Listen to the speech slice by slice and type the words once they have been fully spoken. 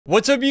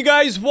What's up, you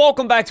guys?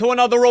 Welcome back to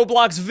another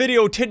Roblox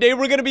video. Today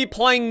we're gonna be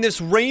playing this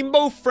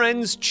Rainbow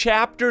Friends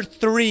Chapter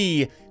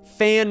 3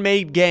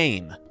 fan-made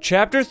game.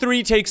 Chapter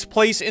 3 takes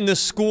place in the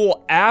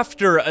school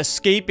after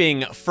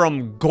escaping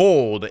from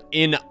Gold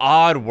in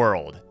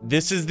Oddworld.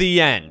 This is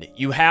the end.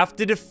 You have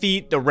to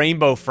defeat the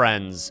Rainbow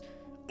Friends,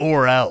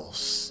 or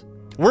else.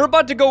 We're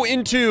about to go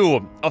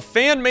into a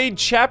fan-made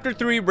Chapter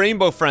 3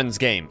 Rainbow Friends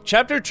game.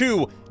 Chapter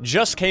 2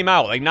 just came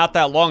out, like, not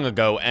that long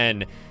ago,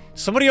 and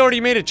somebody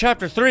already made a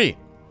Chapter 3.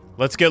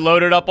 Let's get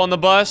loaded up on the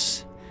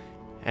bus,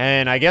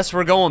 and I guess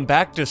we're going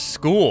back to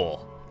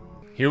school.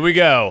 Here we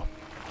go.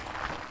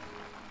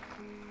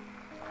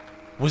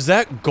 Was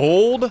that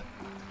Gold?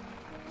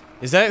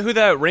 Is that who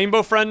that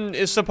Rainbow Friend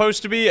is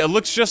supposed to be? It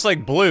looks just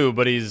like Blue,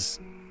 but he's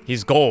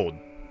Gold.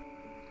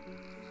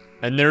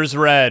 And there's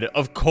Red,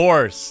 of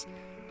course.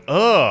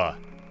 Ugh.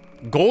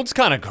 Gold's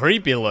kind of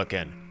creepy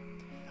looking.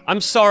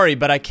 I'm sorry,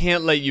 but I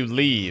can't let you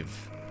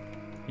leave.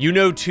 You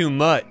know too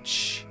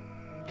much.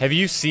 Have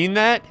you seen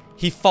that?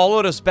 He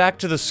followed us back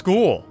to the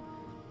school.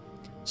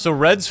 So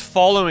Red's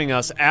following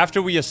us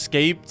after we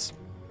escaped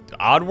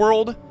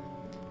Oddworld?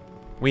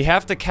 We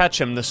have to catch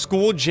him. The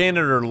school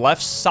janitor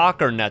left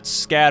soccer nets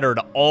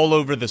scattered all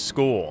over the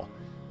school.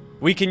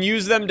 We can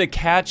use them to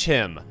catch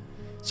him.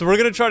 So we're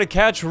gonna try to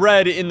catch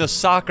Red in the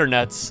soccer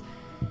nets.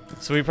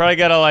 So we probably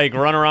gotta, like,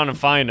 run around and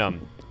find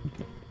him.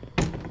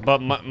 But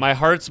my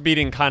heart's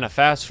beating kind of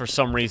fast for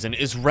some reason.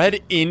 Is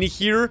Red in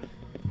here?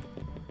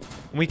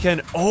 We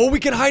can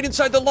hide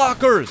inside the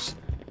lockers.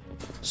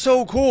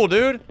 So cool,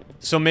 dude.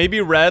 So maybe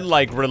Red,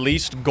 like,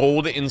 released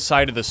Gold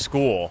inside of the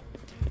school.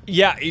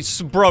 Yeah,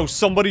 bro,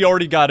 somebody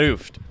already got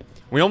oofed.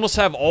 We almost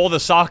have all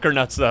the soccer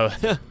nuts, though.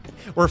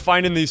 We're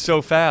finding these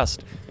so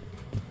fast.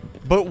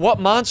 But what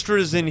monster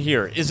is in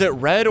here? Is it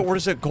Red or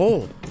is it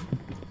Gold?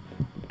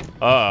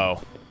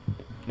 Uh-oh.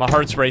 My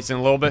heart's racing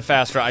a little bit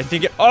faster. I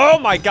think oh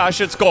my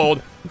gosh, it's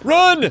Gold.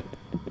 Run!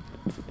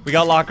 We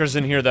got lockers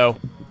in here, though.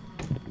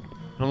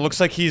 And it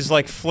looks like he's,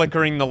 like,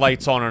 flickering the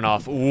lights on and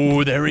off.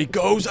 Ooh, there he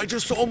goes. I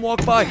just saw him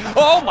walk by.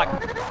 Oh, my.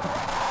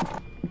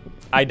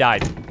 I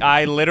died.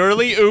 I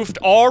literally oofed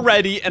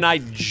already, and I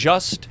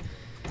just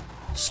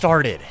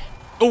started.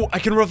 Oh, I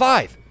can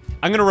revive.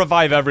 I'm gonna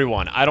revive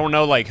everyone. I don't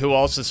know, like, who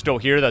else is still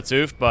here that's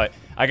oofed, but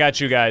I got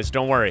you guys.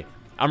 Don't worry.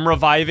 I'm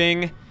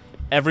reviving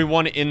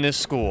everyone in this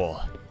school.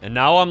 And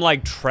now I'm,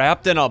 like,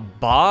 trapped in a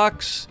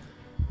box?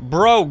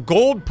 Bro,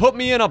 Gold put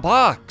me in a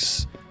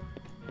box.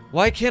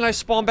 Why can't I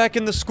spawn back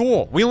in the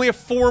school? We only have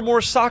 4 more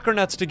soccer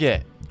nets to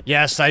get.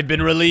 Yes, I've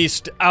been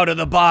released out of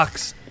the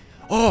box.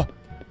 Oh,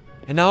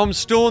 and now I'm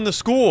still in the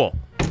school.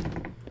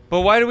 But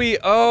why do we,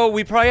 oh,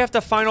 we probably have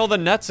to find all the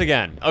nets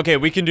again. Okay,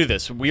 we can do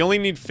this. We only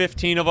need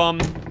 15 of them.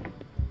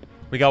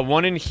 We got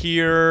 1 in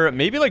here,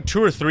 maybe like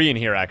 2 or 3 in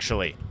here,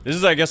 actually. This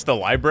is, I guess, the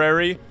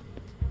library.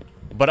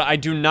 But I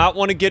do not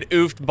want to get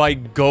oofed by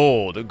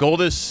Gold.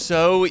 Gold is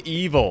so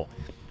evil.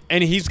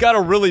 And he's got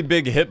a really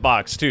big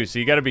hitbox, too, so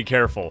you gotta be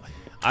careful.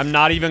 I'm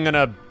not even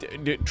gonna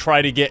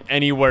try to get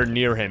anywhere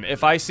near him.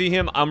 If I see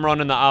him, I'm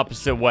running the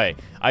opposite way.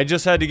 I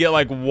just had to get,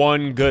 like,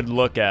 1 good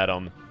look at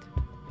him.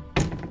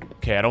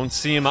 Okay, I don't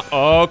see him.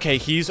 Okay,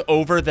 he's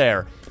over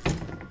there.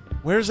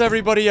 Where's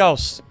everybody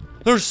else?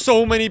 There's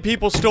so many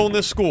people still in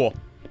this school.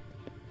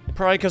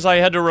 Probably because I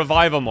had to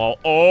revive them all.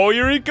 Oh,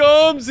 here he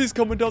comes! He's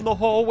coming down the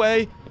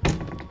hallway.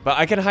 But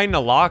I can hide in a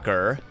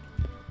locker.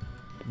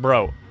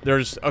 Bro,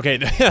 okay,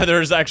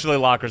 there's actually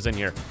lockers in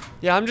here.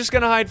 Yeah, I'm just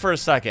gonna hide for a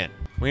second.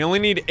 We only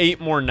need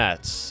 8 more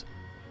nets.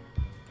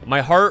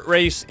 My heart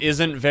race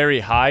isn't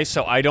very high,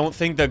 so I don't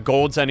think the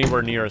Gold's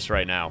anywhere near us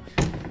right now.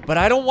 But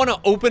I don't want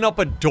to open up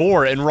a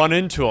door and run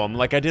into him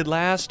like I did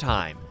last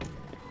time.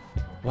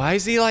 Why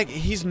is he, like,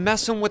 he's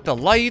messing with the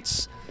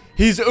lights?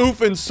 He's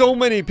oofing so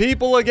many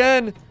people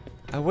again.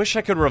 I wish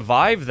I could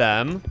revive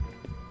them.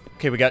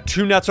 Okay, we got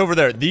 2 nets over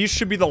there. These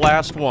should be the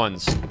last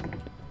ones.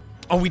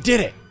 Oh, we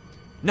did it.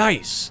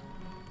 Nice.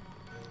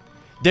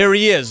 There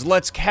he is.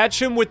 Let's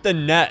catch him with the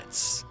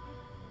nets.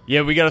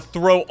 Yeah, we gotta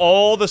throw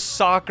all the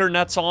soccer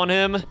nets on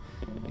him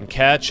and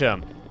catch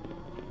him.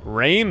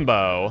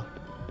 Rainbow?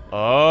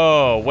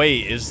 Oh,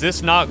 wait, is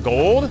this not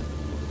Gold?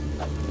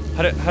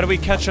 How do we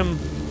catch him?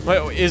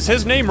 Wait, is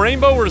his name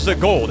Rainbow or is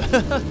it Gold?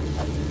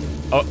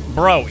 Oh,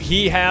 bro,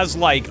 he has,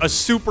 like, a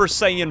Super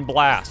Saiyan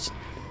blast.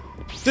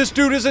 This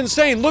dude is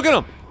insane. Look at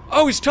him.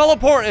 Oh, he's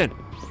teleporting.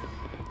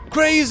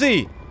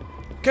 Crazy.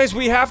 Guys,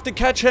 we have to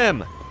catch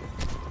him.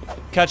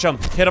 Catch him.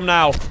 Hit him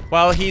now.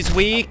 While he's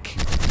weak.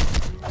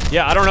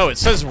 Yeah, I don't know. It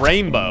says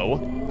Rainbow,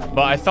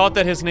 but I thought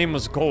that his name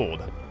was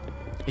Gold.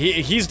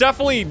 He's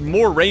definitely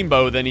more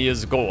Rainbow than he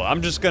is Gold.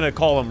 I'm just gonna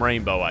call him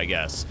Rainbow, I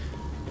guess.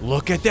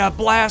 Look at that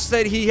blast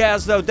that he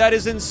has, though. That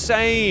is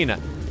insane.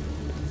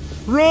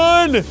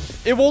 Run!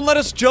 It won't let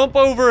us jump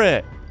over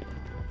it.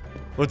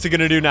 What's he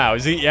gonna do now?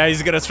 Yeah,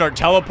 he's gonna start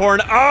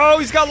teleporting. Oh,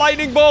 he's got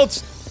lightning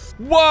bolts.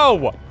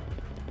 Whoa.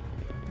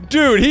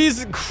 Dude,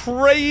 he's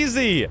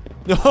crazy.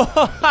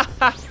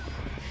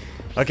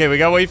 Okay, we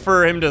gotta wait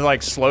for him to,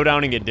 like, slow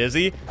down and get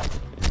dizzy.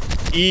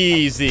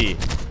 Easy.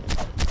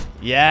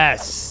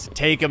 Yes.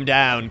 Take him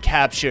down.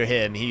 Capture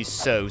him. He's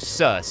so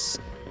sus.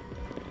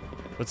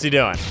 What's he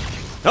doing?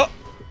 Oh!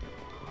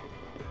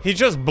 He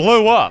just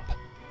blew up.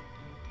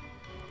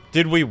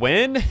 Did we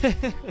win?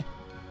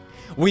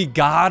 We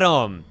got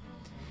him.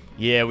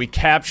 Yeah, we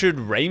captured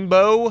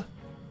Rainbow.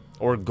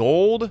 Or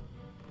Gold.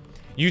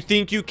 You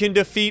think you can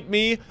defeat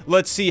me?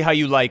 Let's see how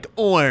you like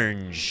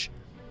Orange.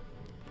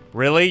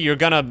 Really? You're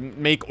gonna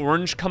make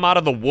Orange come out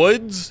of the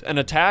woods and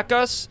attack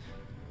us?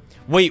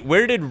 Wait,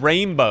 where did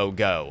Rainbow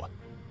go?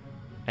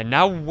 And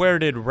now where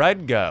did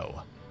Red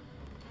go?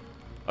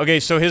 Okay,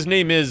 so his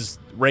name is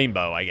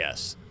Rainbow, I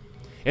guess.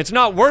 It's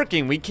not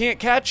working. We can't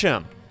catch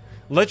him.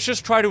 Let's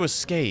just try to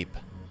escape.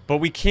 But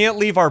we can't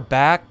leave our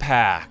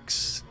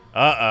backpacks.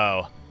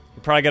 Uh-oh.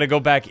 We probably gotta go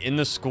back in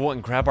the school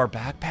and grab our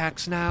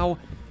backpacks now.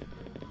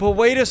 But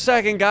wait a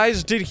second,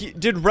 guys.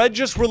 Did Red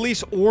just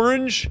release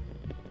Orange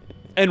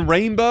and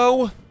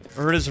Rainbow?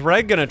 Or is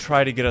Red gonna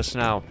try to get us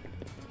now?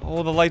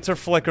 Oh, the lights are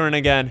flickering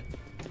again.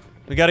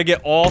 We gotta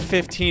get all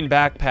 15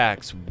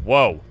 backpacks.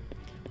 Whoa.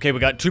 Okay, we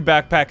got 2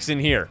 backpacks in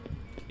here.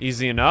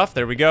 Easy enough.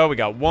 There we go. We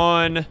got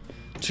 1,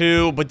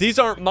 2. But these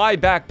aren't my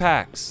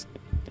backpacks.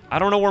 I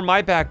don't know where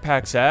my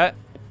backpack's at.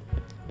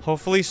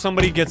 Hopefully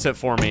somebody gets it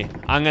for me.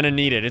 I'm gonna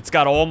need it. It's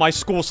got all my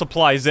school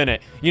supplies in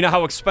it. You know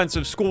how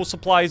expensive school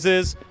supplies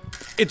is?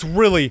 It's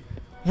really,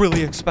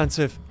 really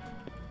expensive.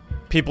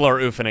 People are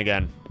oofing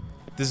again.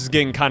 This is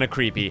getting kind of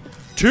creepy.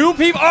 2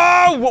 people.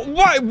 Oh,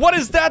 what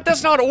is that?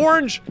 That's not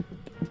orange.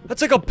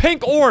 That's like a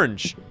pink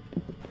orange.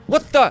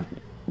 What the?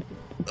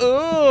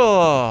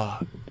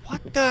 Ugh.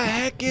 What the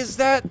heck is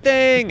that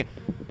thing?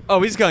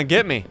 Oh, he's gonna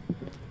get me.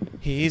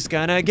 He's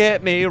gonna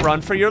get me.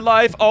 Run for your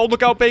life. Oh,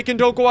 look out, Bacon.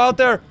 Don't go out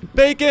there.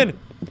 Bacon.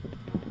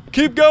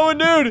 Keep going,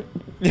 dude.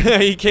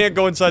 He can't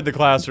go inside the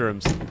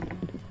classrooms.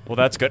 Well,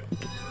 that's good.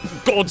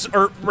 Gold's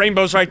or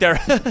rainbow's right there.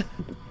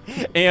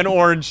 And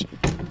orange.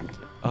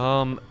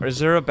 Is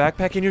there a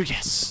backpack in here?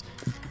 Yes.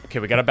 Okay,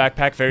 we got a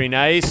backpack. Very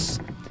nice.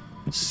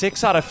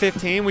 6 out of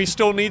 15. We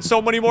still need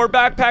so many more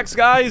backpacks,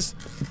 guys.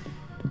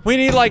 We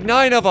need like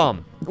 9 of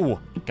them. Ooh,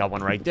 got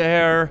one right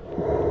there.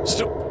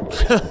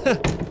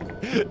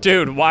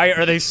 Dude, why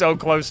are they so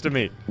close to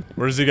me?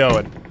 Where's he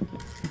going?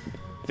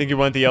 I think he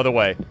went the other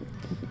way.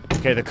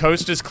 Okay, the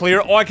coast is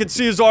clear. Oh, I can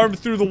see his arm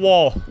through the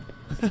wall.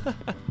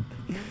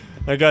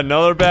 I got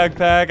another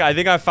backpack. I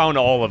think I found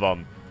all of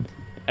them.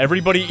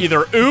 Everybody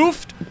either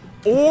oofed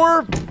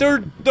or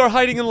they're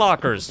hiding in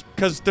lockers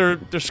because they're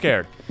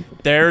scared.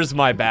 There's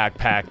my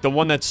backpack, the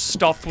one that's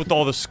stuffed with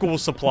all the school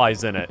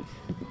supplies in it.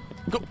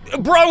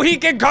 Bro, he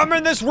can come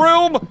in this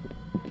room.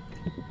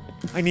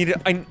 I need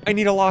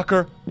a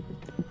locker.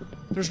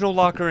 There's no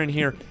locker in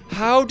here.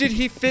 How did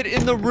he fit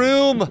in the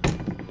room?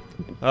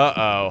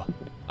 Uh-oh.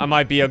 I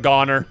might be a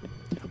goner.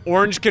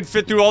 Orange can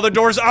fit through all the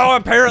doors. Oh,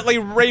 apparently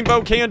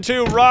Rainbow can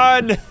too.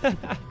 Run!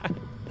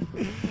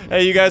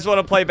 Hey, you guys want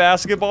to play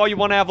basketball? You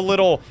want to have a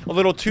little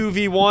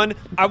 2v1?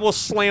 I will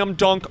slam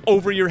dunk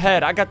over your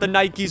head. I got the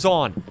Nikes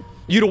on.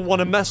 You don't want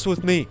to mess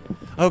with me,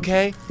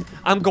 okay?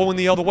 I'm going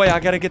the other way. I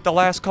got to get the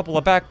last couple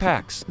of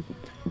backpacks.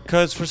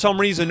 Because for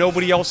some reason,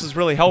 nobody else is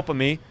really helping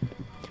me.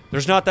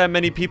 There's not that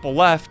many people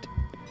left.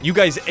 You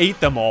guys ate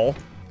them all.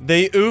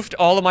 They oofed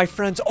all of my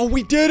friends. Oh,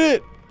 we did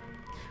it!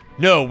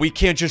 No, we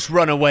can't just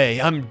run away.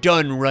 I'm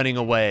done running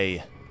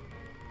away.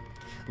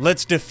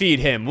 Let's defeat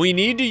him. We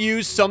need to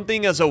use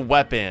something as a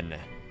weapon.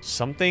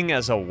 Something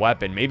as a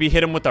weapon. Maybe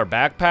hit him with our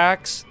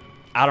backpacks?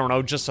 I don't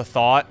know, just a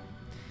thought.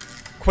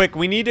 Quick,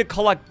 we need to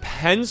collect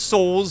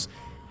pencils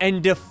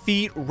and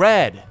defeat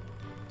Red.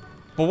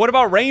 But what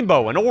about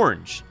Rainbow and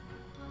Orange?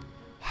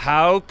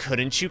 How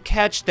couldn't you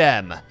catch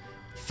them?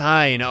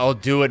 Fine, I'll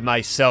do it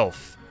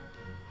myself.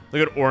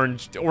 Look at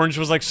Orange. Orange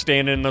was like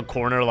standing in the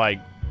corner like,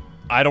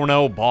 I don't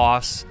know,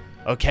 boss.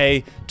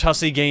 Okay,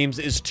 Tussy Games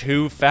is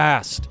too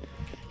fast.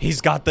 He's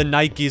got the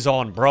Nikes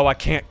on, bro. I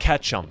can't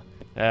catch him.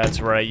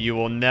 That's right, you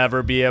will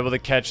never be able to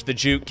catch the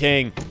Juke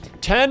King.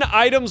 10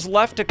 items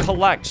left to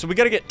collect, so we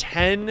gotta get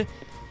 10,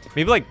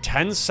 maybe like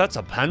 10 sets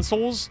of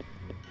pencils?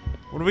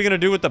 What are we gonna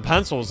do with the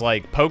pencils?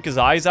 Like, poke his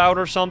eyes out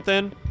or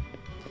something?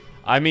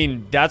 I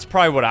mean, that's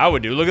probably what I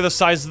would do. Look at the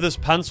size of this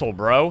pencil,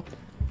 bro.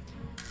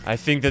 I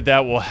think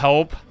that will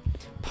help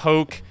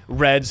poke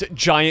Red's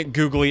giant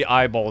googly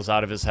eyeballs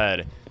out of his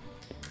head.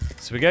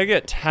 So we gotta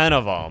get 10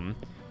 of them.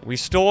 We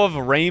still have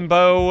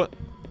Rainbow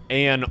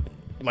and,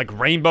 like,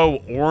 Rainbow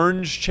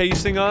Orange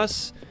chasing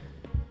us.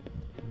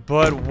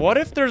 But what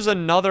if there's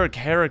another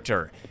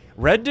character?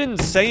 Red didn't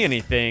say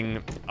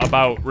anything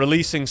about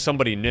releasing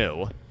somebody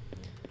new.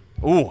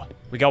 Ooh,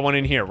 we got one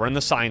in here. We're in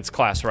the science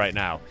class right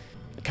now.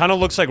 Kind of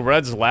looks like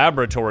Red's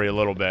laboratory a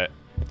little bit.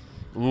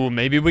 Ooh,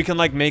 maybe we can,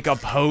 like, make a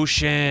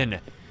potion.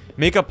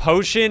 Make a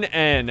potion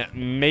and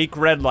make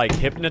Red, like,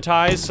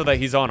 hypnotized so that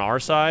he's on our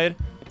side.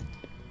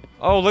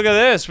 Oh, look at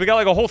this. We got,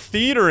 like, a whole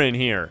theater in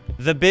here.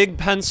 The big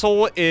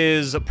pencil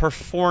is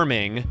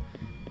performing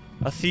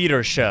a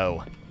theater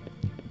show.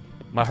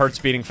 My heart's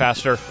beating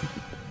faster.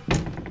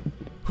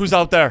 Who's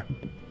out there?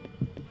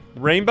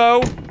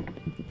 Rainbow?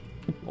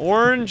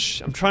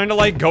 Orange? I'm trying to,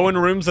 like, go in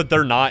rooms that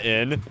they're not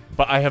in,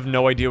 but I have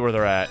no idea where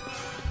they're at.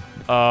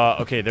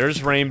 Okay,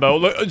 there's Rainbow.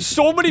 Look,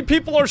 so many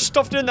people are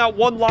stuffed in that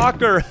one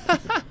locker.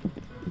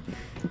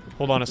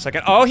 Hold on a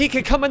second. Oh, he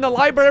can come in the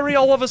library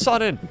all of a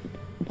sudden.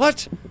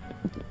 What?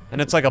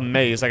 And it's like a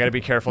maze. I gotta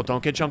be careful.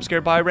 Don't get jump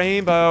scared by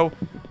Rainbow.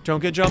 Don't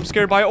get jump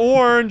scared by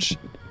Orange.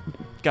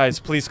 Guys,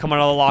 please come out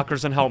of the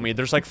lockers and help me.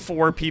 There's like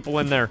 4 people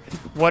in there.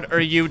 What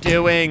are you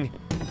doing?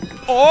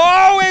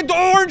 Oh, and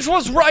Orange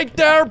was right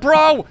there,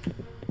 bro.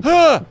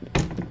 Huh.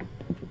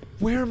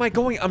 Where am I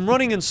going? I'm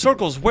running in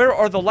circles. Where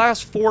are the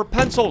last 4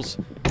 pencils?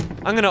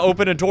 I'm gonna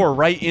open a door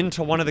right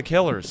into one of the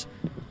killers.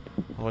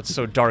 Oh, it's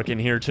so dark in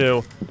here,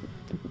 too.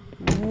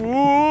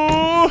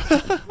 Ooh.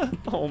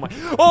 Oh, my.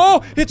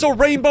 Oh, it's a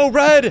Rainbow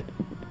Red.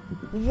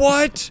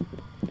 What?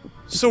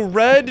 So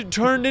Red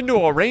turned into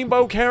a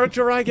rainbow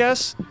character, I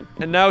guess?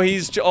 And now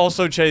he's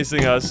also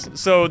chasing us.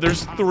 So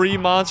there's 3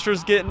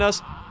 monsters getting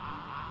us.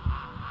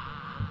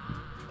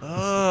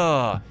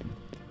 Ugh.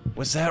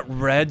 Was that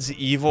Red's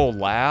evil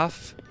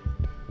laugh?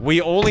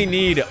 We only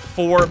need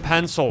 4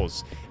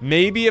 pencils.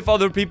 Maybe if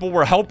other people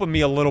were helping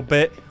me a little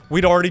bit,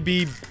 we'd already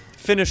be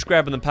finished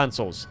grabbing the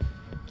pencils.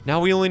 Now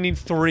we only need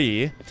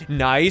 3.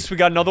 Nice, we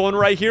got another one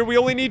right here. We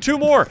only need 2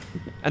 more.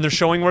 And they're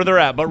showing where they're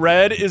at, but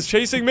Red is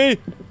chasing me.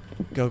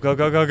 Go, go,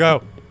 go, go,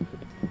 go.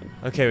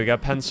 Okay, we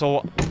got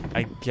pencil,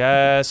 I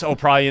guess. Oh,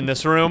 probably in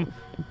this room.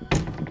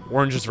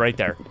 Orange is right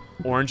there.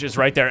 Orange is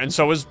right there, and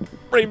so is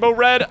Rainbow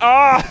Red.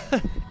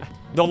 Ah!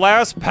 The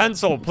last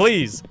pencil,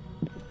 please.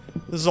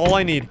 This is all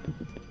I need.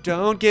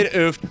 Don't get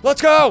oofed.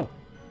 Let's go!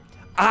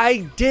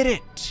 I did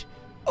it.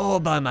 All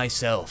by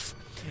myself.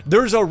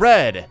 There's a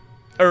red.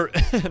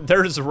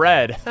 There's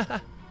Red.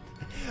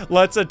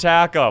 Let's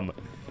attack him.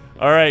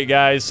 Alright,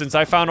 guys. Since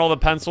I found all the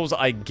pencils,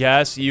 I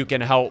guess you can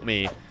help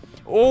me.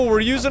 Oh, we're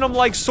using them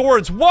like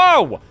swords.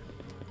 Whoa!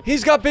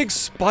 He's got big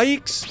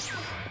spikes.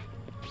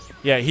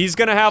 Yeah, he's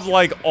gonna have,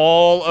 like,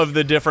 all of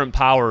the different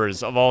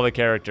powers of all the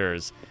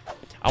characters.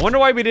 I wonder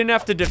why we didn't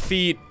have to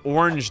defeat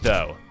Orange,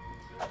 though.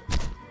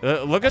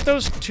 Look at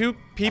those 2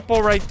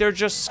 people right there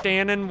just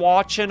standing,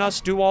 watching us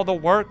do all the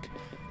work.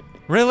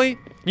 Really?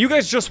 You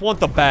guys just want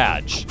the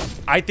badge.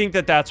 I think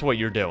that that's what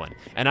you're doing.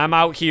 And I'm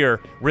out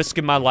here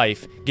risking my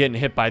life getting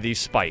hit by these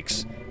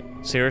spikes.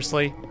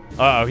 Seriously?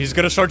 Uh-oh, he's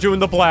gonna start doing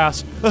the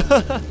blast.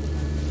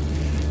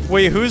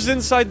 Wait, who's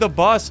inside the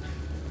bus?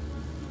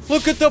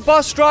 Look at the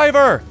bus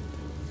driver!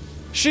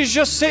 She's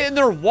just sitting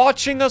there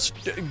watching us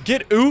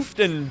get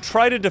oofed and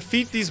try to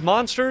defeat these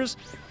monsters?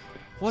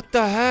 What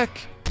the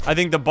heck? I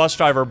think the bus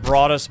driver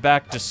brought us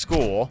back to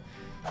school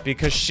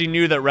because she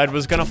knew that Red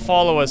was gonna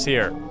follow us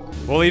here.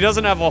 Well, he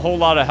doesn't have a whole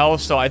lot of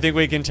health, so I think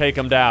we can take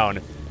him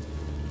down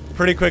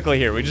pretty quickly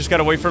here. We just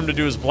gotta wait for him to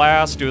do his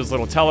blast, do his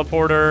little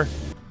teleporter,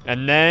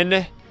 and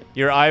then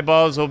your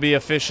eyeballs will be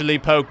officially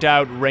poked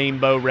out,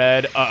 Rainbow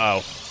Red.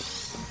 Uh-oh.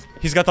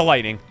 He's got the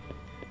lightning,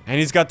 and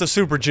he's got the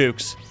super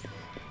jukes.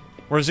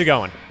 Where's he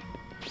going?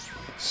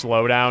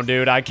 Slow down,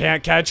 dude. I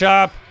can't catch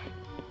up.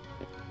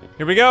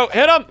 Here we go.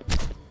 Hit him.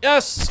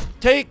 Yes.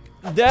 Take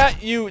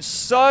that, you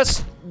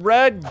sus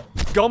red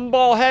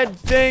gumball head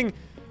thing.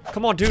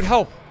 Come on, dude.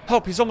 Help.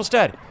 Help. He's almost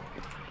dead.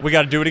 We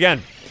got to do it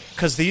again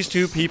because these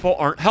 2 people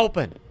aren't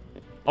helping.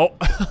 Oh.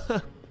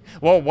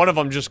 Well, one of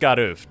them just got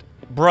oofed.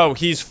 Bro,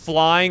 he's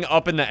flying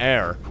up in the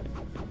air.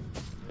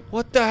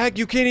 What the heck?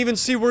 You can't even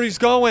see where he's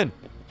going.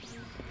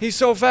 He's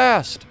so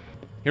fast.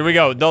 Here we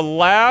go. The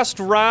last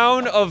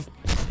round of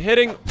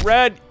hitting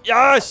Red.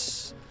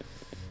 Yes!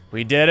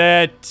 We did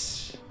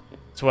it.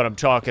 That's what I'm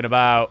talking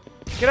about.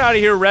 Get out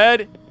of here,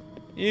 Red.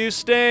 You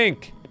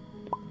stink.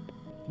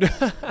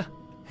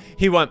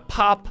 He went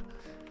pop.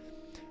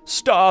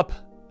 Stop.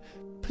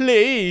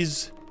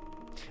 Please.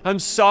 I'm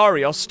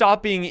sorry. I'll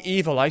stop being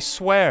evil. I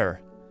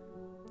swear.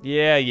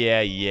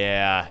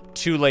 Yeah.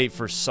 Too late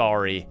for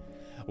sorry.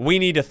 We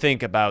need to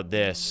think about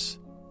this.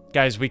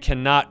 Guys, we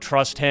cannot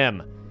trust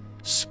him.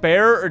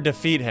 Spare or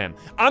defeat him?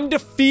 I'm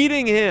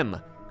defeating him.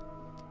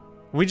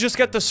 We just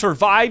got the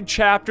Survive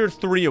Chapter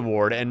 3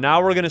 award, and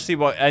now we're gonna see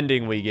what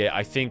ending we get.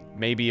 I think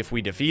maybe if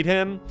we defeat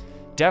him,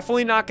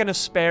 definitely not gonna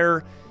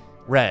spare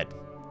Red.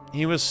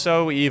 He was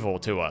so evil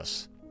to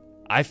us.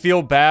 I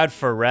feel bad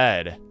for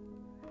Red.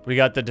 We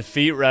got the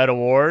Defeat Red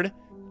award.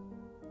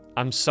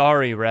 I'm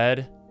sorry,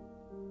 Red.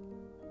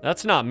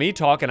 That's not me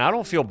talking. I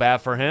don't feel bad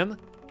for him.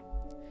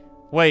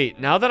 Wait,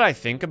 now that I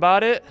think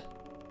about it,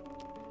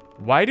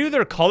 why do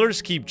their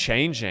colors keep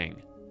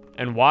changing?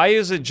 And why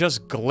is it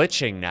just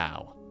glitching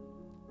now?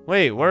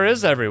 Wait, where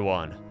is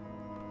everyone?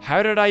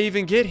 How did I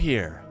even get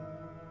here?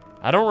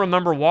 I don't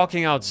remember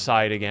walking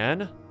outside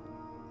again.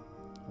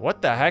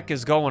 What the heck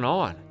is going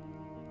on?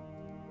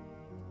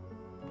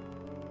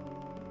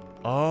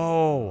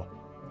 Oh.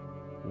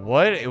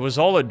 What? It was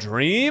all a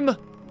dream?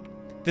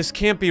 This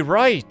can't be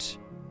right.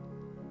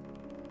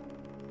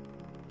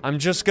 I'm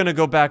just gonna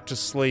go back to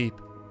sleep.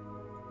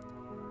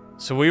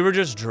 So we were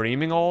just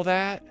dreaming all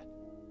that?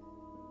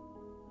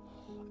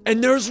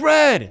 And there's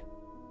Red!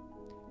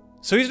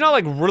 So he's not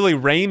like really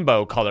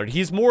rainbow colored.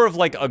 He's more of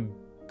like a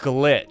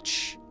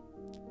glitch.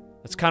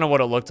 That's kind of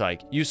what it looked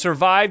like. You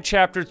survived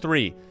Chapter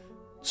 3.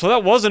 So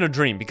that wasn't a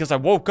dream because I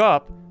woke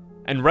up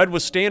and red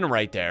was standing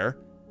right there.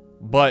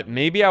 But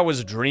maybe I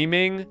was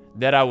dreaming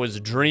that I was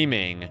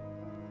dreaming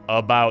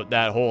about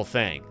that whole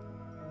thing.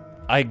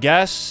 I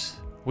guess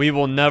we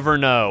will never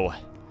know.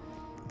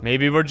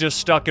 Maybe we're just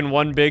stuck in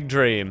one big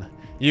dream.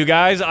 You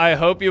guys, I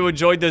hope you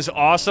enjoyed this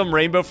awesome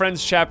Rainbow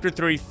Friends Chapter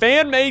 3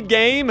 fan-made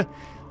game. If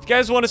you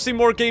guys want to see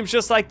more games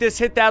just like this,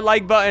 hit that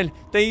like button.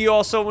 Thank you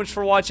all so much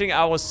for watching.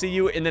 I will see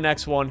you in the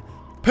next one.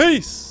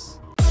 Peace!